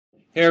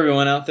Hey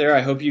everyone out there, I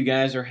hope you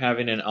guys are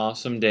having an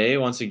awesome day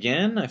once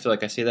again. I feel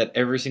like I say that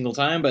every single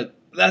time, but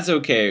that's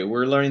okay.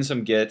 We're learning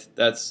some Git.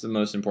 That's the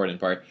most important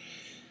part.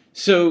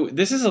 So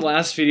this is the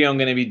last video I'm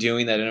going to be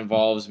doing that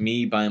involves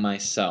me by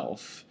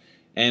myself.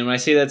 And when I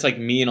say that's like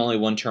me and only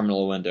one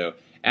terminal window.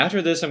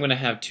 After this I'm going to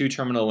have two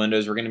terminal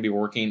windows. We're going to be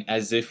working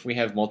as if we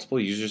have multiple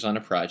users on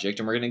a project,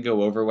 and we're going to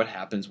go over what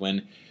happens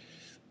when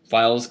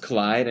files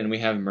collide and we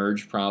have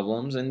merge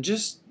problems and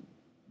just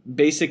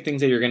basic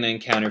things that you're going to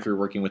encounter if you're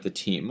working with a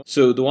team.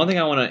 So the one thing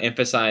I want to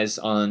emphasize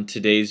on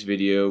today's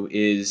video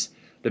is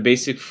the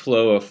basic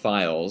flow of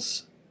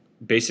files,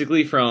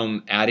 basically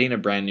from adding a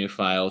brand new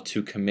file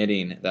to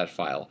committing that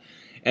file.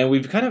 And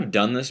we've kind of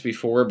done this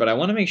before, but I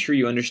want to make sure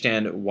you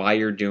understand why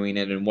you're doing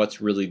it and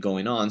what's really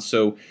going on,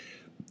 so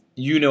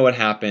you know what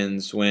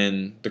happens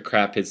when the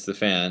crap hits the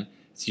fan.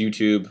 It's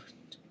YouTube.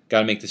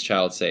 Gotta make this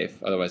child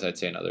safe, otherwise I'd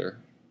say another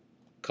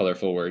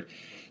colorful word.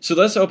 So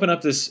let's open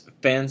up this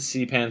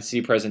fancy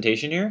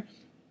presentation here.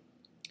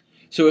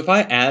 So if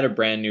I add a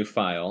brand new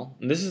file,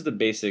 and this is the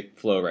basic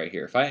flow right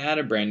here. If I add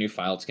a brand new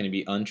file, it's going to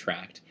be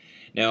untracked.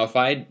 Now if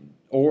I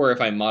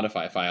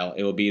modify a file,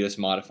 it will be this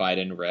modified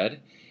in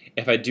red.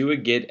 If I do a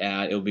git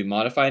add, it will be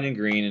modified in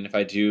green, and if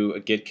I do a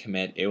git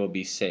commit, it will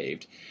be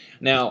saved.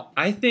 Now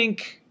I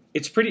think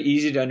it's pretty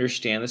easy to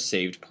understand the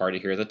saved part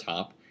here at the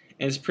top,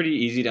 and it's pretty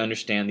easy to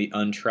understand the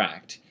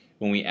untracked.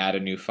 When we add a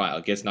new file,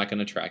 Git's not going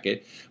to track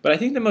it. But I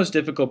think the most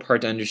difficult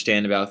part to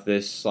understand about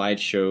this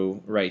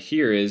slideshow right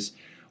here is,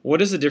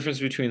 what is the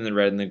difference between the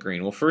red and the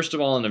green? Well, first of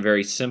all, on a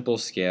very simple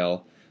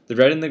scale, the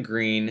red and the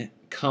green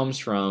comes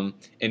from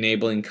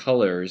enabling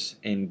colors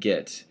in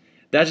Git.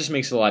 That just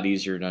makes it a lot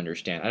easier to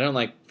understand. I don't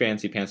like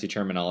fancy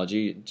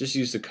terminology. Just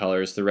use the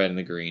colors, the red and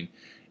the green.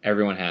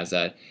 Everyone has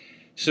that.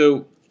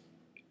 So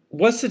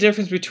what's the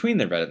difference between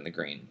the red and the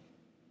green?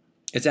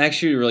 It's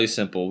actually really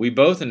simple. We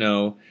both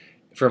know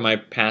from my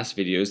past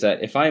videos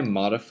that if I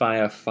modify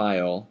a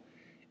file,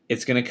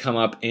 it's going to come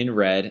up in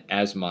red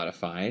as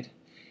modified,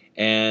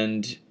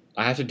 and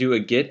I have to do a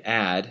git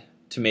add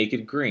to make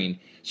it green.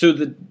 So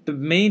the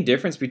main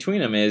difference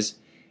between them is,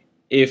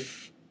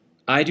 if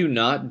I do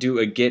not do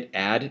a git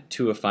add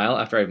to a file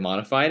after I've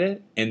modified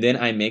it and then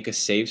I make a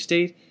save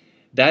state,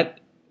 that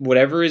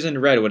whatever is in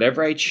red,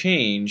 whatever I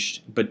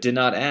changed but did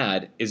not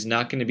add, is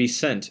not going to be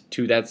sent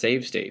to that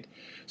save state.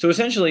 So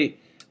essentially,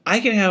 I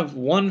can have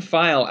one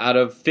file out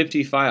of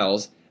 50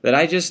 files that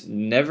I just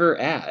never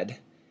add,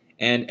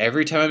 and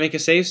every time I make a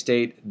save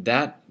state,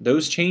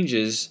 those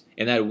changes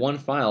in that one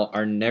file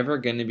are never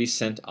going to be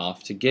sent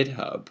off to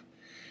GitHub.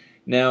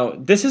 Now,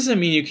 this doesn't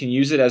mean you can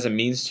use it as a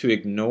means to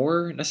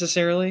ignore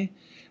necessarily.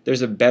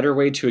 There's a better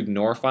way to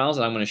ignore files,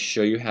 and I'm going to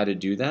show you how to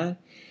do that.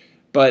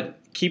 But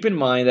keep in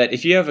mind that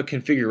if you have a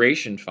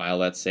configuration file,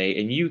 let's say,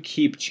 and you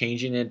keep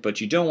changing it, but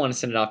you don't want to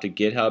send it off to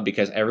GitHub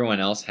because everyone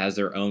else has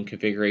their own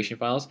configuration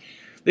files,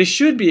 they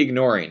should be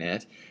ignoring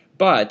it,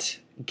 but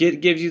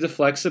Git gives you the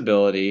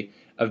flexibility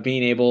of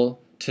being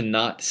able to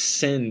not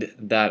send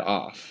that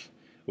off,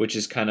 which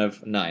is kind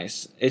of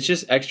nice. It's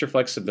just extra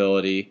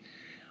flexibility.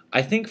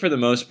 I think for the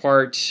most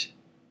part,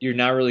 you're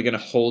not really going to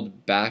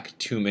hold back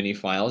too many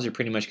files. You're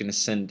pretty much going to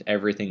send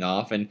everything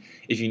off, and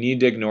if you need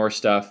to ignore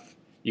stuff,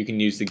 you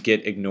can use the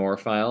Git Ignore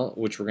file,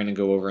 which we're going to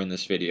go over in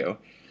this video.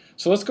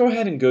 So let's go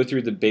ahead and go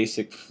through the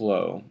basic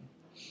flow.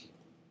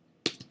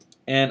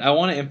 And I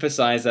want to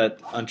emphasize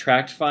that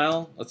untracked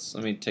file. Let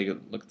me take a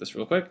look at this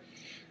real quick.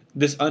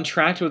 This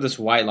untracked with this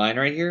white line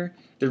right here,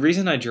 the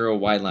reason I drew a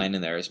white line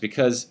in there is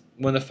because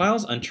when the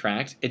file's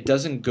untracked, it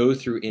doesn't go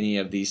through any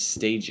of these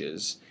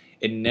stages.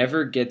 It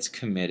never gets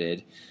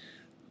committed.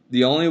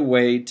 The only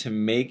way to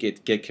make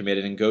it get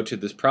committed and go to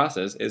this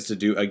process is to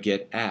do a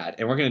git add,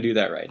 and we're going to do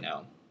that right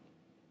now.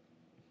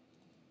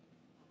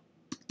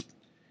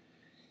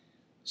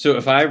 So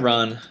if I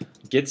run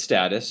git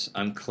status,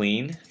 I'm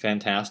clean,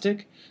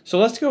 fantastic. So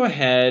let's go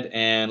ahead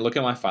and look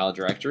at my file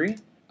directory.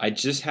 I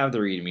just have the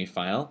readme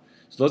file.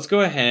 So let's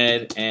go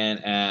ahead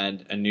and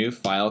add a new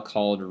file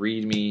called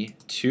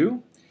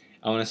readme2.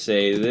 I want to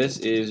say this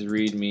is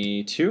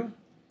readme2.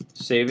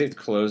 Save it,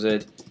 close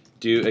it,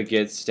 do a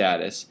git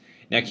status.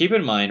 Now keep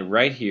in mind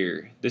right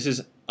here, this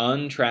is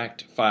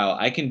untracked file.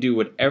 I can do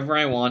whatever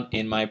I want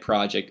in my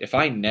project. If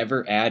I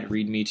never add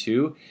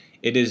readme2,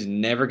 it is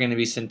never going to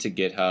be sent to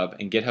GitHub,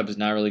 and GitHub is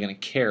not really going to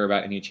care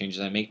about any changes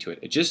I make to it.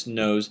 It just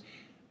knows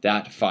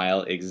that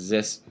file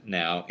exists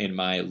now in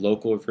my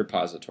local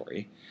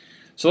repository.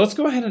 So let's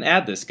go ahead and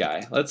add this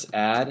guy. Let's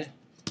add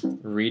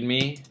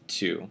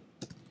readme2.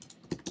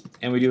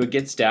 And we do a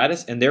git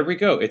status, and there we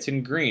go. It's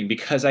in green.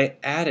 Because I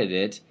added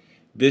it,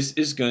 this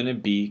is going to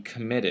be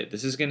committed.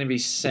 This is going to be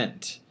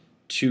sent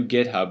to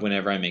GitHub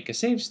whenever I make a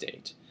save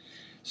state.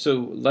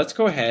 So let's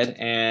go ahead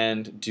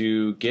and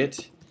do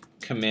git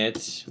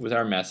commit with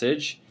our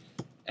message,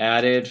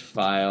 added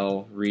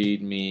file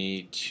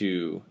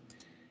readme2.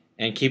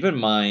 And keep in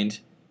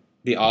mind,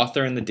 the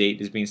author and the date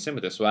is being sent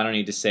with this, so I don't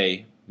need to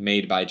say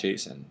made by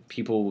Jason.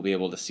 People will be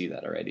able to see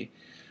that already.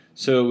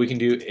 So we can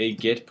do a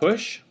Git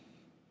push,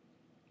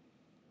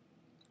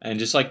 and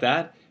just like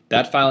that,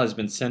 That file has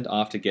been sent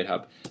off to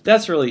GitHub.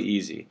 That's really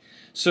easy.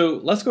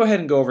 So let's go ahead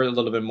and go over a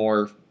little bit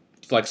more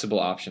flexible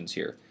options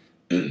here.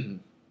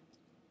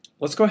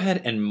 Let's go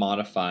ahead and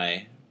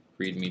modify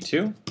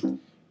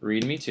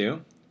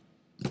readme2,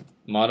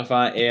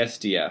 modify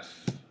ASDF,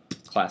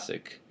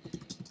 classic,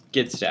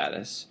 git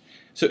status.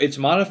 So it's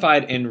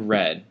modified in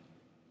red.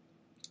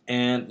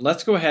 And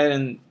let's go ahead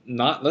and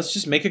let's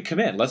just make a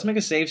commit. Let's make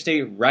a save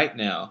state right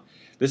now.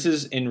 This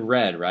is in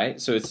red,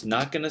 right? So it's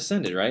not going to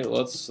send it, right?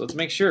 Well, let's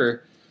make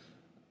sure.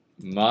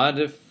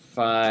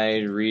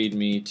 Modified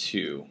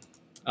readme2.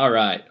 All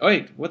right. Oh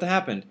wait, what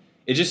happened?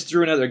 It just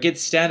threw another git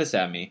status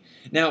at me.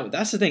 Now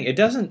that's the thing. It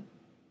doesn't.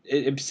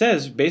 It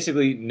says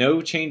basically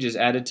no changes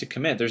added to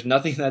commit. There's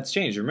nothing that's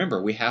changed. Remember,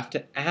 we have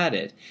to add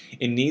it.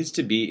 It needs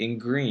to be in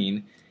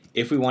green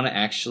if we want to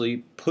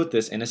actually put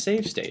this in a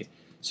save state.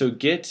 So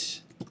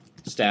git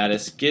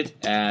status, git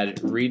add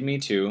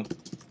readme2.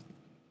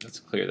 Let's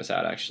clear this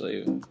out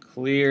actually.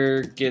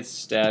 Clear git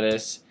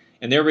status,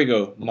 and there we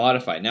go.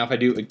 Modified. Now if I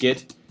do a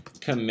git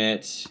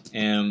commit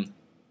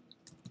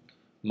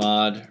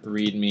mod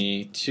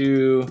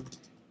readme2,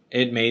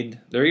 it made,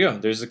 there you go.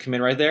 There's a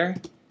commit right there,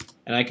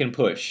 and I can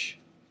push.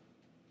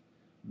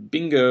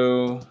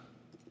 Bingo.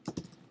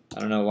 I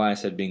don't know why I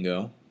said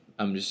bingo.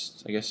 I'm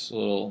just, I guess, a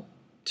little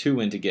too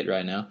into Git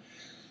right now.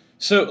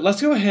 So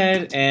let's go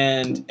ahead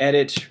and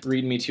edit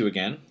readme2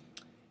 again,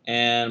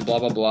 and blah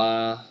blah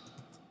blah.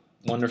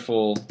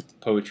 Wonderful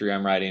poetry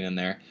I'm writing in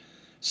there.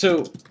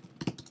 So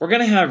we're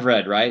gonna have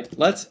red, right?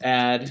 Let's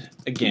add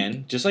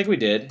again, just like we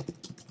did.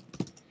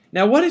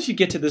 Now what if you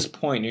get to this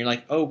point and you're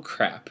like, oh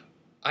crap,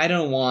 I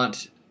don't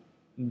want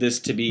this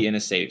to be in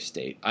a save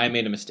state. I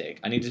made a mistake.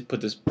 I need to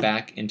put this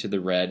back into the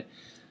red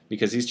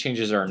because these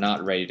changes are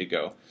not ready to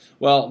go.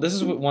 Well, this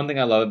is one thing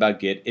I love about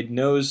Git. It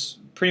knows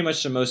pretty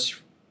much the most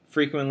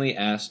frequently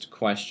asked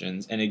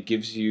questions, and it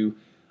gives you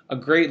a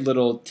great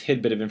little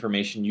tidbit of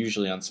information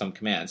usually on some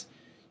commands.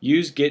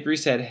 Use git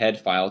reset head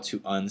file to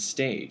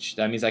unstage.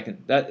 That means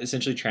that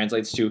essentially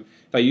translates to,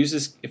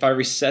 if I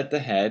reset the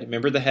head,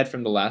 remember the head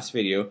from the last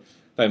video,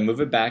 if I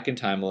move it back in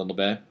time a little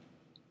bit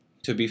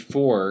to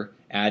before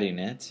adding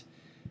it,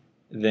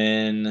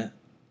 then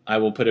I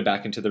will put it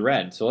back into the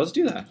red. So let's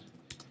do that.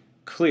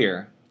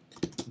 Clear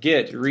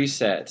git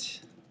reset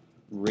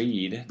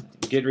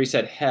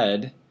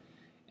head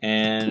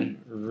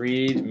and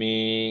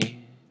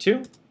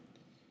readme2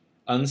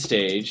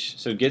 unstage,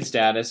 so git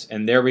status,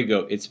 and there we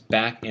go, it's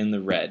back in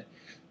the red.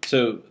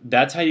 So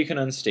that's how you can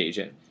unstage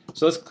it.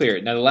 So let's clear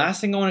it. Now the last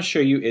thing I want to show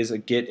you is a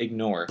git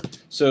ignore.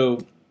 So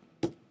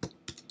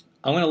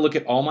I'm going to look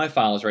at all my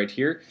files right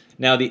here.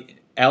 Now the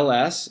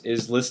ls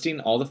is listing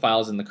all the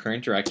files in the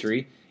current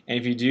directory, and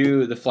if you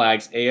do the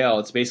flags al,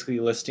 it's basically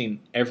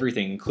listing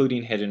everything,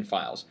 including hidden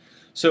files.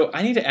 So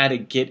I need to add a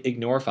git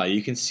ignore file.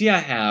 You can see I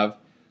have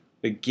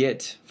the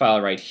git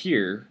file right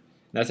here.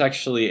 That's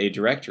actually a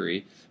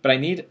directory, but I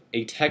need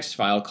a text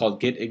file called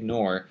git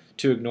ignore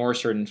to ignore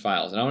certain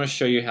files, and I want to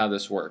show you how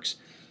this works.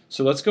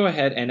 So let's go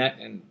ahead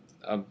and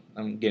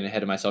I'm getting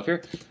ahead of myself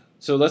here.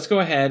 So let's go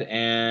ahead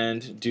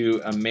and do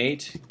a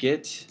mate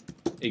git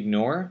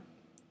ignore,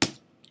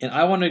 and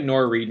I want to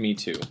ignore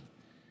readme2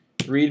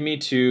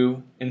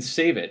 and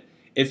save it.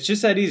 It's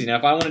just that easy. Now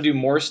if I want to do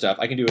more stuff,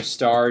 I can do a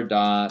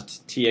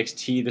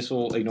star.txt. This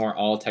will ignore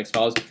all text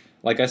files.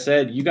 Like I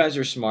said, you guys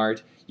are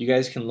smart. You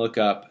guys can look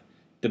up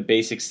the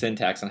basic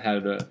syntax on how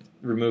to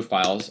remove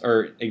files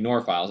or ignore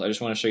files. I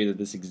just want to show you that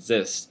this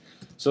exists.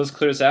 So let's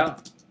clear this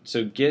out.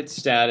 So git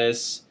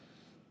status,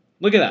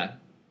 look at that.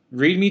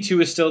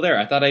 readme2 is still there.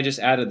 I thought I just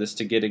added this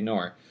to git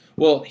ignore.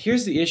 Well,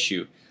 here's the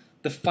issue.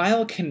 The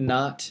file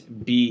cannot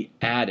be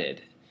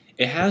added.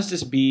 It has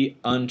to be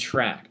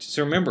untracked.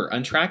 So remember,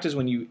 untracked is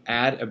when you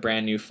add a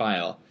brand new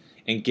file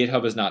and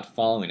GitHub is not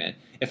following it.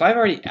 If I've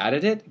already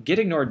added it, git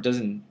ignore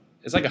doesn't,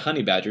 it's like a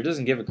honey badger, it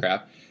doesn't give a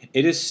crap.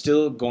 It is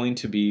still going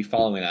to be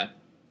following that.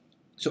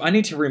 So I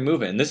need to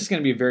remove it, and this is going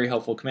to be a very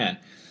helpful command.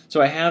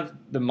 So I have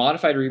the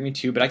modified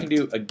readme2, but I can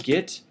do a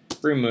git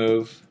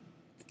remove,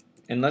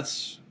 and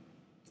let's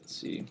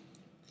see.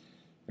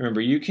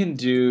 Remember, you can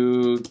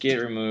do git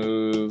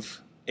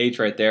remove H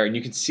right there, and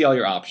you can see all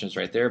your options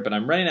right there, but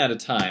I'm running out of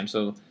time,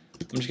 so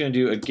I'm just going to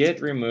do a git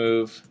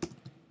remove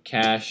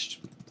cached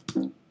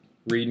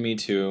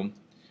readme2.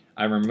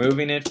 I'm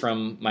removing it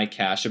from my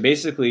cache. So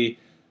basically,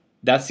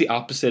 that's the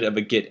opposite of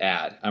a git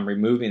add. I'm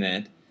removing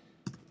it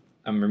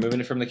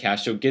from the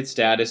cache. So git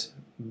status,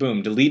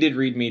 boom, deleted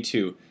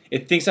readme2.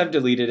 It thinks I've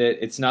deleted it.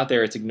 It's not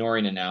there. It's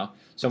ignoring it now.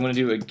 So I'm going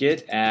to do a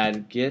git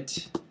add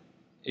git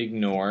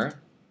ignore.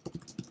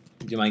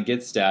 Do my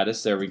git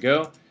status. There we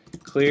go.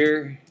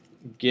 Clear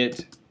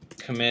git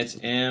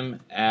commit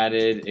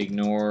added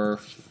ignore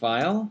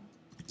file.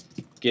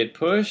 Git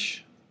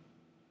push.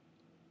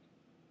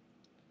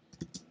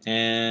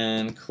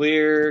 And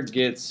clear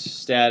git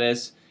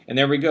status. And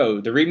there we go.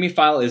 The README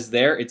file is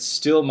there. It's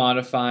still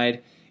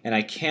modified, and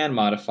I can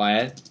modify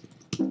it.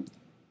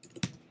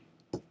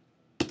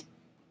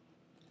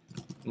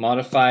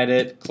 Modified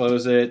it,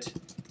 close it,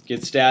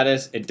 git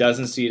status. It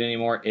doesn't see it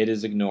anymore. It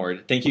is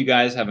ignored. Thank you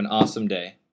guys. Have an awesome day.